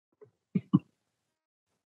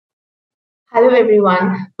Hello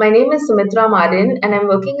everyone, my name is Sumithra Maran and I'm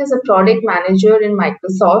working as a product manager in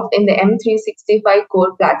Microsoft in the M365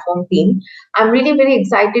 core platform team. I'm really very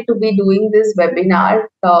excited to be doing this webinar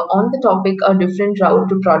on the topic a different route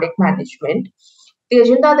to product management. The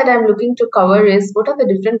agenda that I'm looking to cover is what are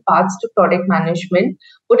the different paths to product management,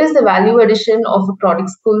 what is the value addition of a product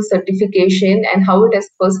school certification and how it has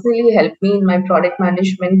personally helped me in my product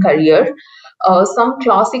management career, some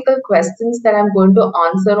classical questions that I'm going to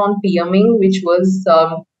answer on PMing, which was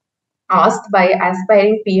asked by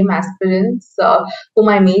aspiring PM aspirants whom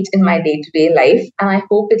I meet in my day-to-day life, and I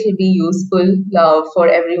hope it will be useful for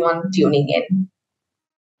everyone tuning in.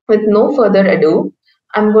 With no further ado,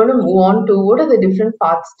 I'm going to move on to what are the different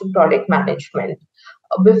paths to product management.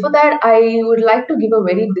 Before that, I would like to give a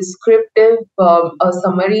very descriptive a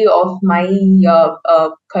summary of my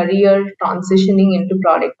career transitioning into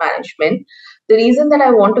product management. The reason that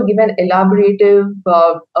I want to give an elaborative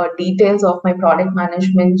details of my product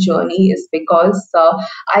management journey is because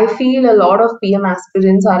I feel a lot of PM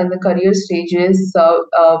aspirants are in the career stages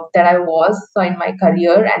that I was in my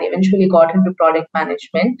career and eventually got into product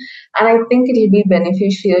management. And I think it will be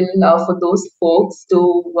beneficial for those folks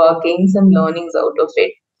to gain some learnings out of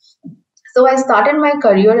it. So I started my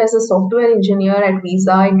career as a software engineer at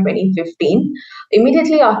Visa in 2015.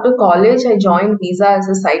 Immediately after college, I joined Visa as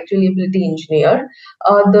a site reliability engineer.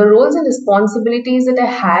 The roles and responsibilities that I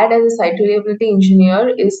had as a site reliability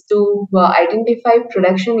engineer is to identify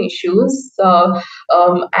production issues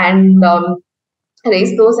and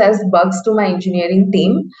raise those as bugs to my engineering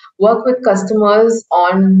team, work with customers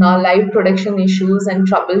on live production issues and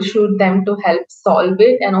troubleshoot them to help solve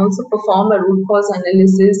it, and also perform a root cause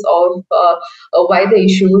analysis of why the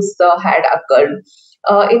issues had occurred.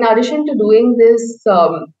 In addition to doing this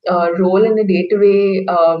role in a day-to-day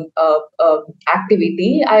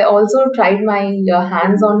activity, I also tried my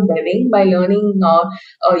hands on webbing by learning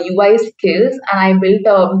UI skills, and I built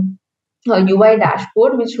a UI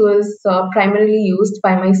dashboard, which was primarily used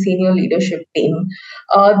by my senior leadership team.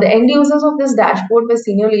 The end users of this dashboard were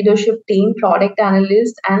senior leadership team, product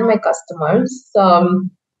analysts, and my customers.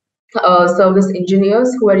 Service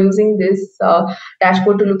engineers who are using this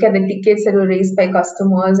dashboard to look at the tickets that were raised by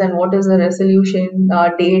customers and what is the resolution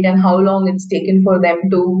date and how long it's taken for them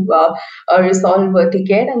to resolve a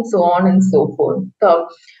ticket and so on and so forth. So,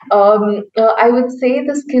 I would say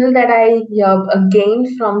the skill that I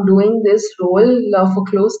gained from doing this role for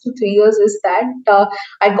close to 3 years is that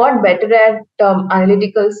I got better at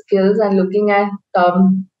analytical skills and looking at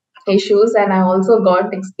issues, and I also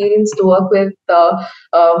got experience to work with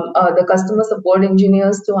the customer support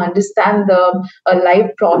engineers to understand the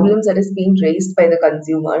live problems that is being raised by the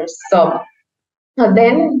consumers. So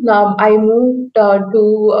then I moved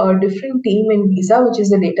to a different team in Visa, which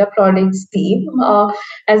is a data products team.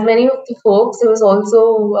 As many of the folks, I was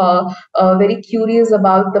also very curious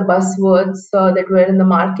about the buzzwords that were in the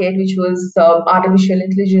market, which was artificial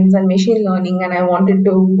intelligence and machine learning, and I wanted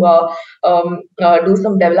to do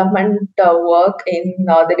some development work in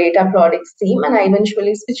the data products team, and I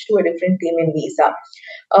eventually switched to a different team in Visa.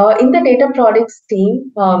 In the data products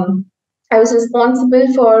team, I was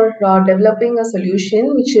responsible for developing a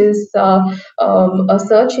solution, which is a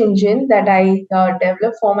search engine that I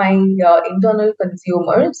developed for my internal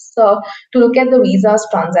consumers to look at the Visa's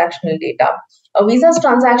transactional data. Visa's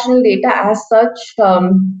transactional data, as such,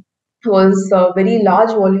 was a very large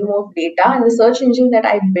volume of data, and the search engine that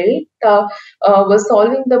I built was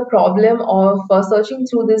solving the problem of searching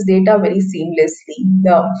through this data very seamlessly.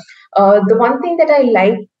 The one thing that I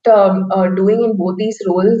liked doing in both these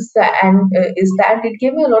roles is that it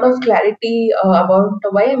gave me a lot of clarity about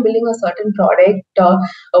why I'm building a certain product,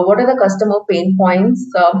 what are the customer pain points,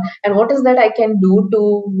 and what is that I can do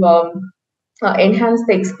to enhance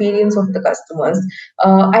the experience of the customers.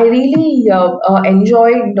 I really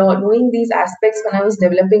enjoyed doing these aspects when I was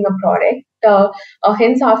developing a product.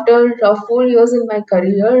 Hence, after 4 years in my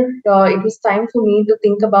career, it was time for me to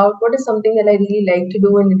think about what is something that I really like to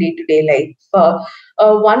do in the day-to-day life.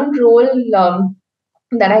 One role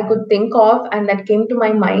that I could think of and that came to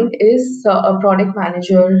my mind is a product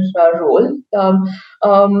manager role.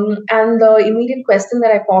 And the immediate question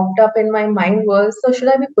that I popped up in my mind was, so should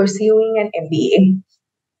I be pursuing an MBA?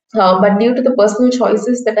 But due to the personal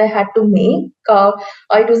choices that I had to make,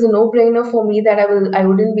 it was a no-brainer for me that I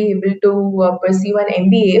wouldn't be able to pursue an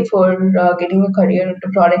MBA for getting a career into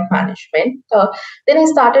product management. Then I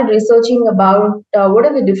started researching about what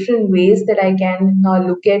are the different ways that I can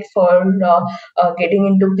look at for getting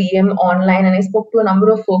into PM online, and I spoke to a number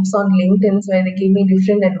of folks on LinkedIn where they gave me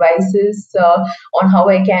different advices on how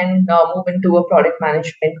I can move into a product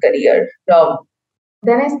management career.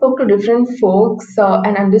 Then I spoke to different folks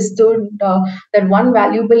and understood that one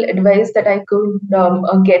valuable advice that I could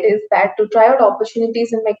get is that to try out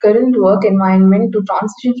opportunities in my current work environment to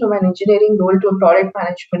transition from an engineering role to a product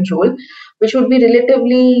management role, which would be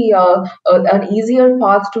relatively an easier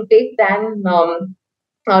path to take than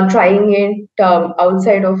trying it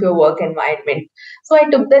outside of your work environment. So I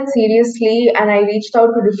took that seriously and I reached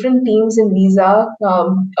out to different teams in Visa,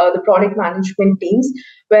 the product management teams,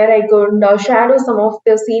 where I could shadow some of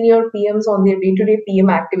the senior PMs on their day-to-day PM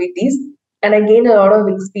activities. And I gained a lot of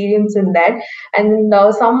experience in that. And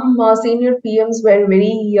some senior PMs were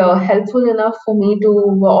very helpful enough for me to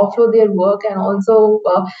offload their work and also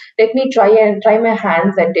let me try my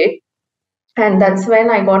hands at it. And that's when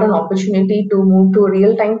I got an opportunity to move to a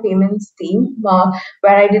real-time payments team,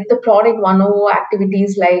 where I did the product 101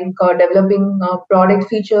 activities like developing product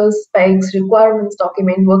features, specs, requirements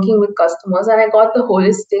document, working with customers, and I got the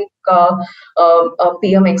holistic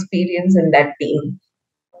PM experience in that team.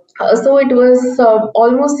 So it was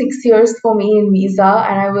almost 6 years for me in Visa,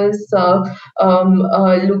 and I was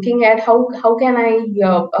looking at how can I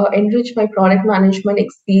enrich my product management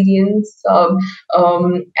experience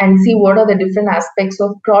and see what are the different aspects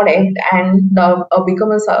of product and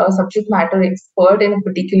become a subject matter expert in a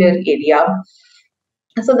particular area.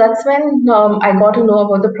 So that's when I got to know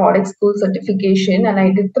about the product school certification, and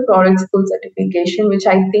I did the product school certification, which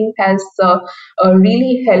I think has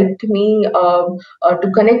really helped me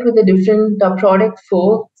to connect with the different product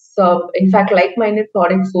folks. In fact, like-minded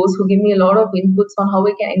product folks who give me a lot of inputs on how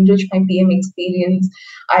I can enrich my PM experience.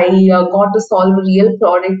 I got to solve a real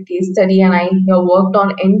product case study, and I worked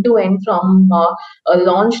on end-to-end from a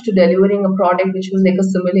launch to delivering a product, which was like a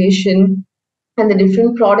simulation, and the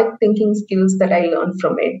different product thinking skills that I learned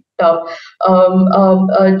from it.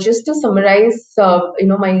 Just to summarize,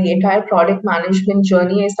 my entire product management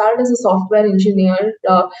journey, I started as a software engineer,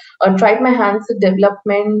 tried my hands at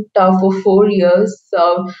development for 4 years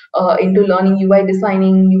into learning UI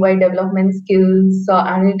designing, UI development skills,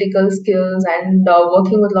 analytical skills, and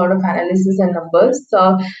working with a lot of analysis and numbers.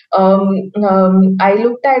 I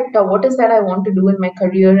looked at what is that I want to do in my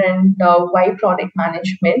career and why product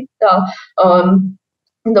management.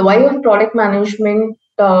 The why of product management,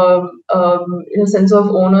 in a sense of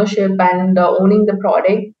ownership and owning the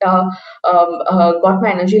product, got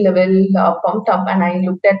my energy level pumped up, and I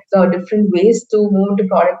looked at different ways to move into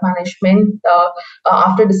product management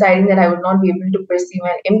after deciding that I would not be able to pursue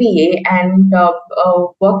an MBA, and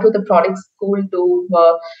worked with the product school to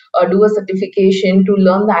do a certification to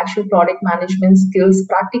learn the actual product management skills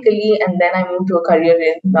practically, and then I moved to a career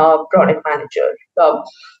in product manager.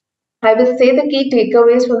 I will say the key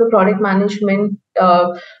takeaways from the product management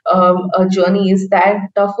journey is that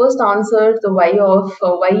first answer the why of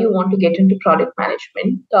why you want to get into product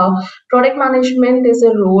management. Product management is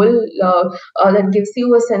a role that gives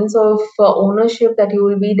you a sense of ownership, that you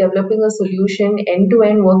will be developing a solution end to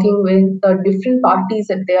end, working with different parties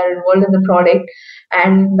that they are involved in the product,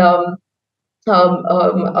 and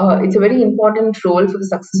it's a very important role for the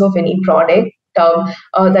success of any product.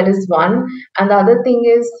 That is one. And the other thing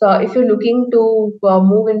is, if you're looking to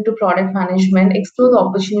move into product management, explore the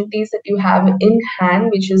opportunities that you have in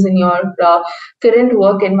hand, which is in your current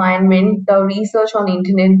work environment. Research on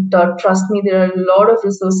internet. Trust me, there are a lot of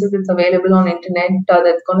resources that's available on internet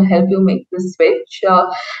that's going to help you make this switch.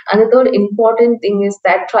 And the third important thing is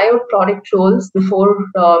that try out product roles before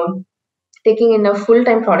taking in a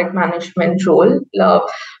full-time product management role.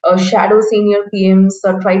 Shadow senior PMs,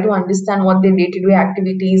 try to understand what their day-to-day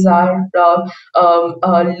activities are,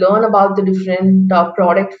 learn about the different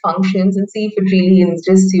product functions, and see if it really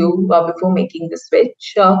interests you before making the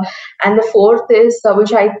switch. And the fourth is,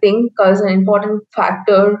 which I think is an important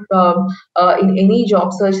factor in any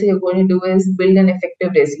job search that you're going to do, is build an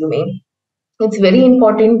effective resume. It's very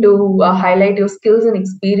important to highlight your skills and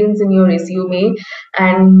experience in your resume,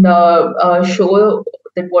 and show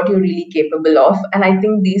that what you're really capable of. And I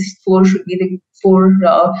think these four should be the four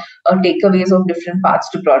takeaways of different paths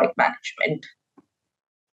to product management.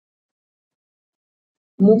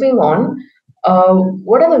 Moving on,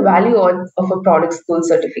 what are the value of a product school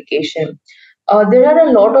certification? There are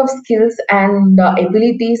a lot of skills and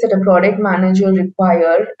abilities that a product manager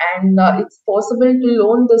require, and it's possible to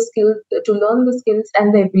learn the skills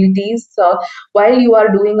and the abilities while you are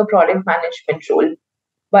doing a product management role.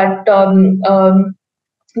 But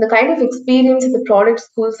the kind of experience the product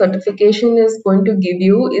school certification is going to give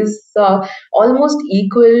you is almost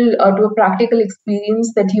equal to a practical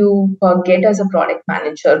experience that you get as a product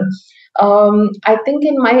manager. I think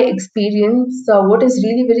in my experience, what is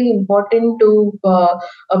really very important to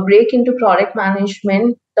break into product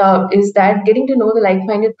management is that getting to know the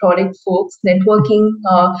like-minded product folks, networking,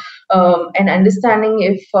 and understanding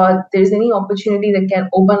if there is any opportunity that can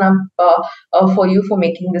open up for you for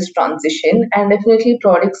making this transition. And definitely,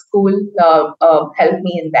 product school helped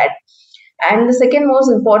me in that. And the second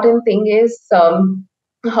most important thing is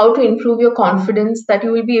how to improve your confidence that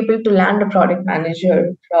you will be able to land a product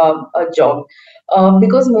manager a job.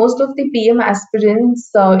 Because most of the PM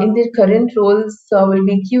aspirants in their current roles will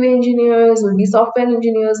be QA engineers, will be software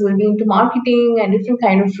engineers, will be into marketing and different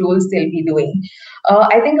kind of roles they'll be doing.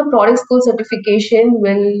 I think a product school certification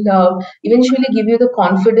will eventually give you the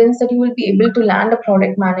confidence that you will be able to land a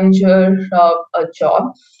product manager a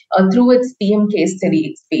job through its PM case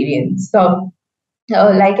study experience.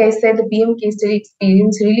 Like I said, the PM case study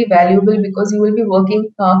experience really valuable because you will be working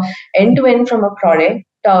end to end from a product.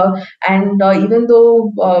 And even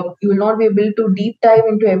though you will not be able to deep dive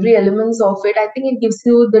into every elements of it, I think it gives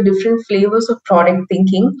you the different flavors of product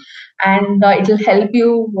thinking, and it will help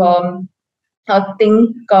you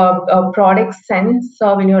think product sense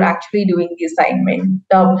when you're actually doing the assignment.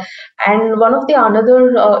 And one of the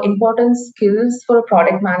another important skills for a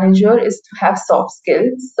product manager is to have soft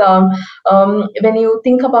skills. When you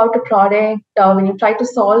think about a product, when you try to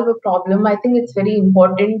solve a problem, I think it's very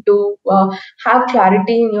important to have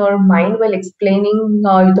clarity in your mind while explaining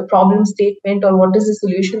the problem statement or what is the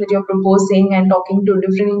solution that you're proposing and talking to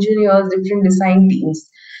different engineers, different design teams.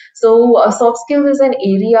 So, soft skills is an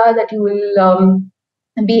area that you will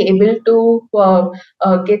be able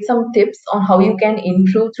to get some tips on how you can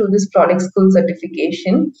improve through this product school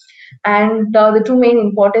certification. And the two main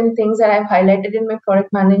important things that I've highlighted in my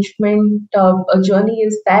product management journey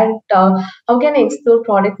is that how can I explore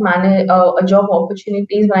job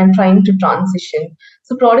opportunities when I'm trying to transition.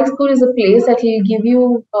 So product school is a place that will give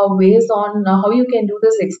you ways on how you can do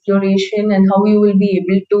this exploration and how you will be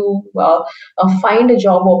able to find a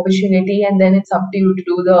job opportunity, and then it's up to you to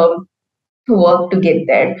do the work to get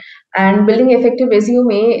there. And building effective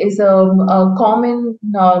resume is a common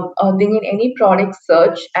thing in any product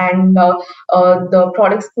search, and the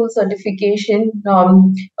product school certification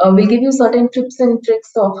will give you certain tips and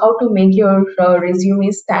tricks of how to make your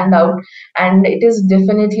resume stand out, and it is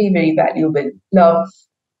definitely very valuable.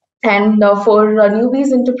 And for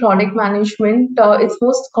newbies into product management, it's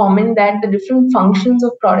most common that the different functions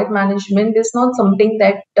of product management is not something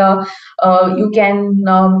that you can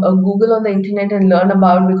Google on the internet and learn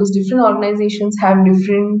about, because different organizations have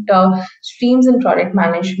different streams in product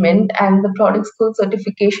management, and the product school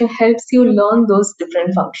certification helps you learn those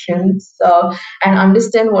different functions and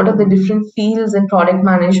understand what are the different fields in product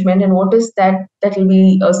management and what is that will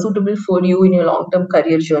be suitable for you in your long-term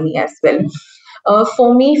career journey as well.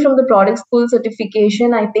 For me, from the product school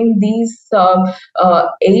certification, I think these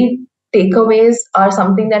 8 takeaways are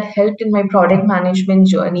something that helped in my product management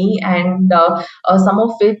journey, and some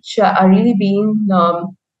of which are really being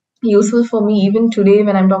useful for me even today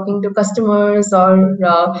when I'm talking to customers, or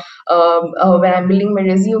when I'm building my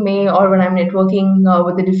resume, or when I'm networking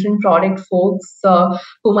with the different product folks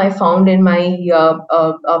whom I found in my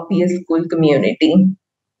PS school community.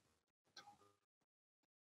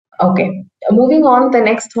 Okay, moving on, the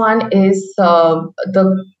next one is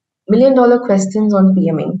the million-dollar questions on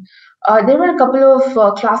PMing. There were a couple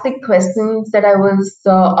of classic questions that I was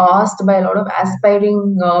asked by a lot of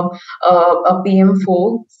aspiring PM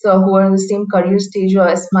folks who are in the same career stage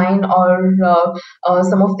as mine, or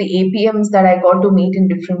some of the APMs that I got to meet in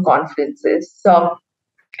different conferences. So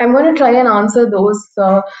I'm going to try and answer those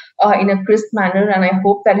in a crisp manner, and I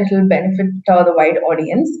hope that it will benefit the wide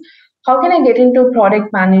audience. How can I get into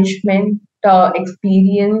product management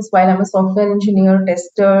experience while I'm a software engineer,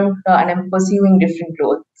 tester, and I'm pursuing different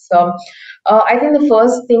roles? So, I think the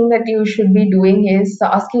first thing that you should be doing is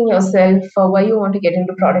asking yourself why you want to get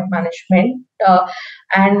into product management.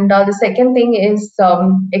 And the second thing is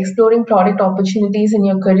exploring product opportunities in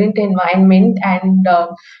your current environment, and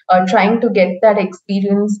trying to get that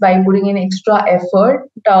experience by putting in extra effort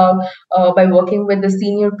by working with the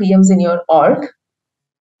senior PMs in your org.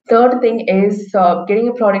 Third thing is getting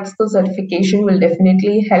a product skill certification will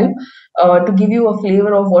definitely help to give you a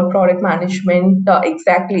flavor of what product management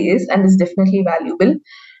exactly is, and is definitely valuable.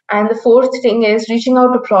 And the fourth thing is reaching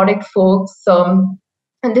out to product folks.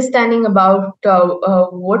 understanding about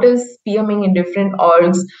what is PMing in different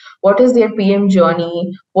orgs, what is their PM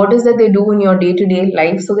journey, what is that they do in your day-to-day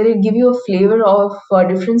life, so that it give you a flavor of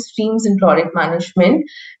different streams in product management,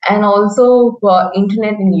 and also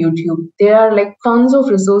internet and YouTube. There are like tons of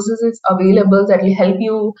resources available that will help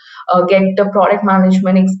you get the product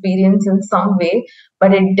management experience in some way,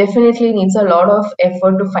 but it definitely needs a lot of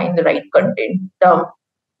effort to find the right content.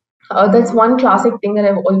 That's one classic thing that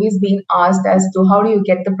I've always been asked as to how do you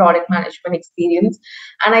get the product management experience,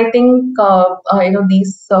 and I think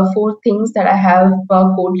these four things that I have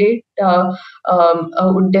quoted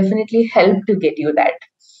would definitely help to get you that.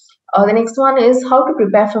 The next one is how to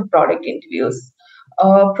prepare for product interviews.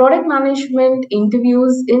 Product management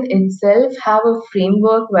interviews in itself have a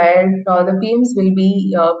framework where the PMs will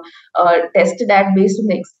be tested at based on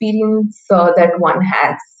the experience that one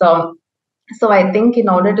has. So I think in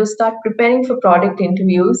order to start preparing for product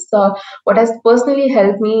interviews, what has personally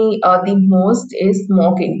helped me the most is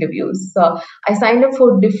mock interviews. I signed up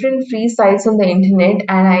for different free sites on the internet,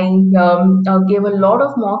 and I gave a lot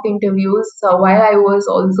of mock interviews while I was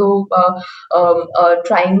also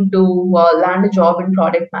trying to land a job in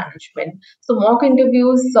product management. So mock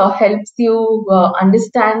interviews helps you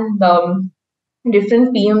understand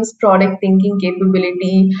different PM's product thinking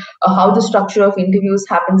capability, how the structure of interviews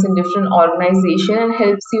happens in different organization, and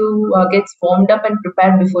helps you get warmed up and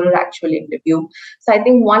prepared before your actual interview. So I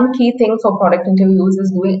think one key thing for product interviews is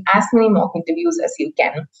doing as many mock interviews as you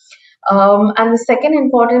can. And the second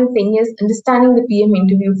important thing is understanding the PM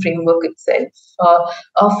interview framework itself.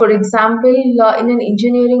 For example, in an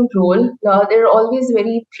engineering role, there are always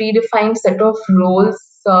very predefined set of roles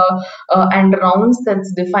and rounds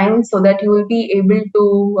that's defined so that you will be able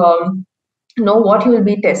to know what you will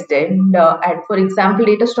be tested at. For example,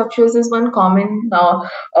 data structures is one common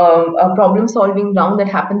problem solving round that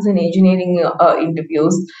happens in engineering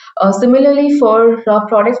interviews. Similarly, for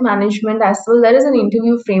product management as well, there is an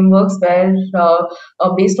interview frameworks where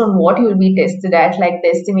based on what you will be tested at, like the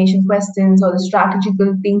estimation questions or the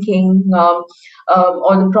strategical thinking,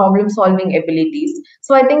 or the problem solving abilities.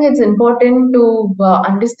 So I think it's important to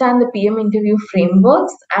understand the PM interview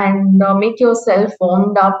frameworks and make yourself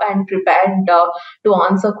warmed up and prepared to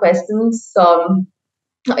answer questions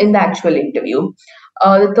in the actual interview.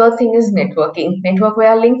 The third thing is networking. Network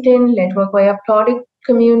via LinkedIn, network via product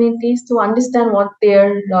communities to understand what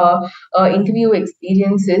their interview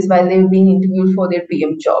experience is while they've been interviewed for their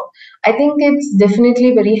PM job. I think it's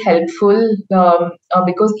definitely very helpful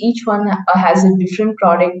because each one has a different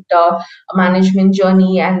product management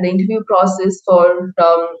journey, and the interview process for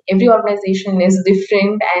every organization is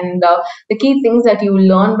different. And the key things that you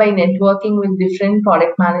learn by networking with different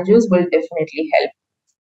product managers will definitely help.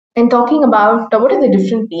 And talking about what are the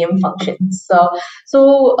different PM functions. Now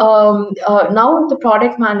the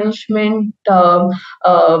product management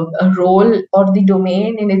role or the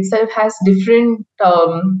domain in itself has different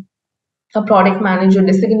a product manager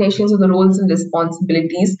designations of the roles and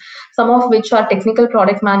responsibilities, some of which are technical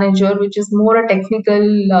product manager, which is more a technical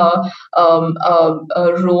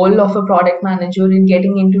role of a product manager in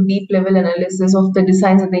getting into deep level analysis of the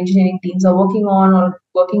designs that the engineering teams are working on, or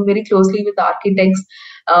working very closely with architects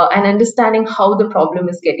and understanding how the problem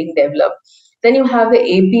is getting developed. Then you have the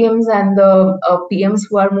APMs and the PMs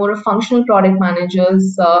who are more of functional product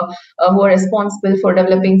managers who are responsible for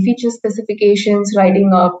developing feature specifications,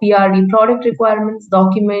 writing a PRD product requirements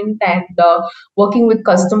document, and working with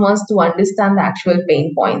customers to understand the actual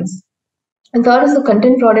pain points. And third is the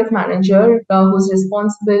content product manager who's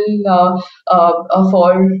responsible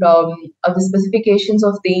for the specifications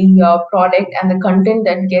of the product and the content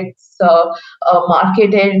that gets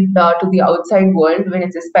marketed to the outside world when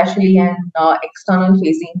it's especially an external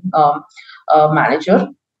facing manager.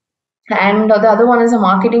 And the other one is a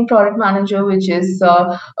marketing product manager, which is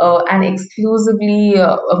an exclusively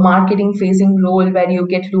a marketing facing role where you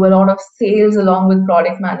get to do a lot of sales along with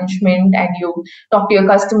product management, and you talk to your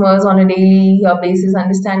customers on a daily basis,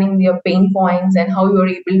 understanding their pain points and how you're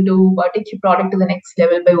able to take your product to the next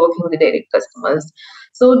level by working with the direct customers.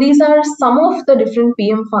 So these are some of the different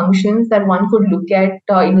PM functions that one could look at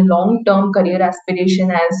in a long-term career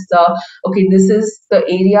aspiration as, okay, this is the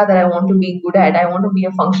area that I want to be good at. I want to be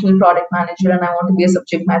a functional product manager and I want to be a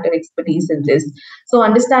subject matter expertise in this. So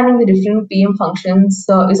understanding the different PM functions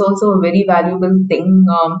is also a very valuable thing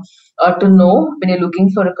to know when you're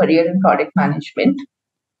looking for a career in product management.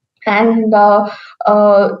 And the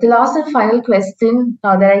last and final question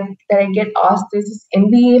that I get asked is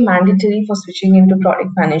MBA mandatory for switching into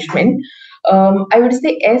product management? I would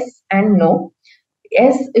say yes and no.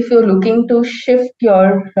 Yes, if you're looking to shift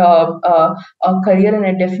your career in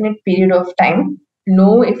a definite period of time.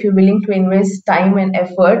 know if you're willing to invest time and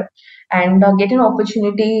effort and get an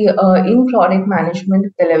opportunity in product management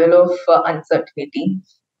at the level of uncertainty.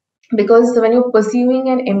 Because when you're pursuing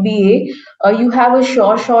an MBA, you have a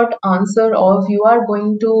sure short answer of you are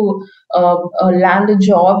going to land a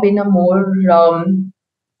job in a more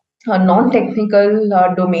a non-technical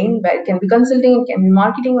domain, where it can be consulting, it can be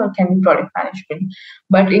marketing, or it can be product management.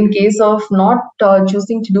 But in case of not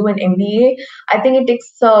choosing to do an MBA, I think it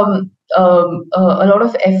takes a lot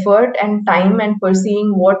of effort and time and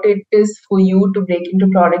pursuing what it is for you to break into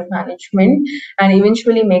product management and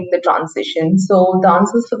eventually make the transition. So the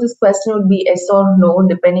answers for this question would be yes or no,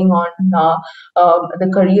 depending on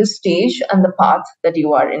the career stage and the path that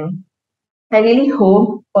you are in. I really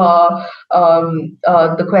hope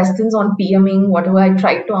the questions on PMing, whatever I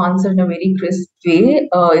tried to answer in a very crisp way,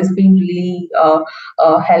 is being really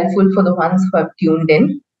helpful for the ones who have tuned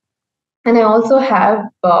in. And I also have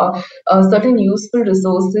certain useful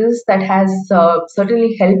resources that has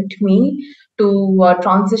certainly helped me to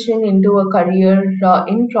transition into a career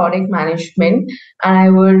in product management. And I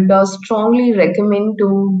would strongly recommend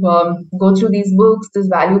to go through these books, this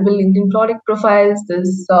valuable LinkedIn product profiles,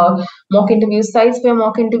 this mock interview sites for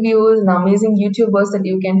mock interviews, and amazing YouTubers that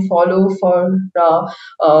you can follow for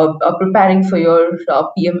preparing for your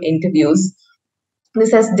PM interviews.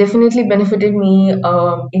 This has definitely benefited me in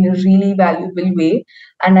a really valuable way,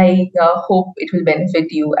 and I hope it will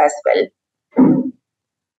benefit you as well.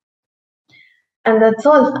 And that's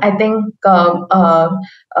all. I think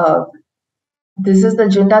this is the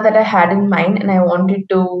agenda that I had in mind, and I wanted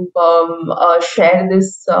to share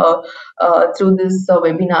this through this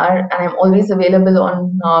webinar. And I'm always available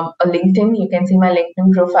on a LinkedIn. You can see my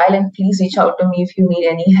LinkedIn profile, and please reach out to me if you need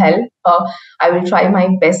any help. I will try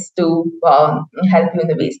my best to help you in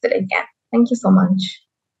the ways that I can. Thank you so much.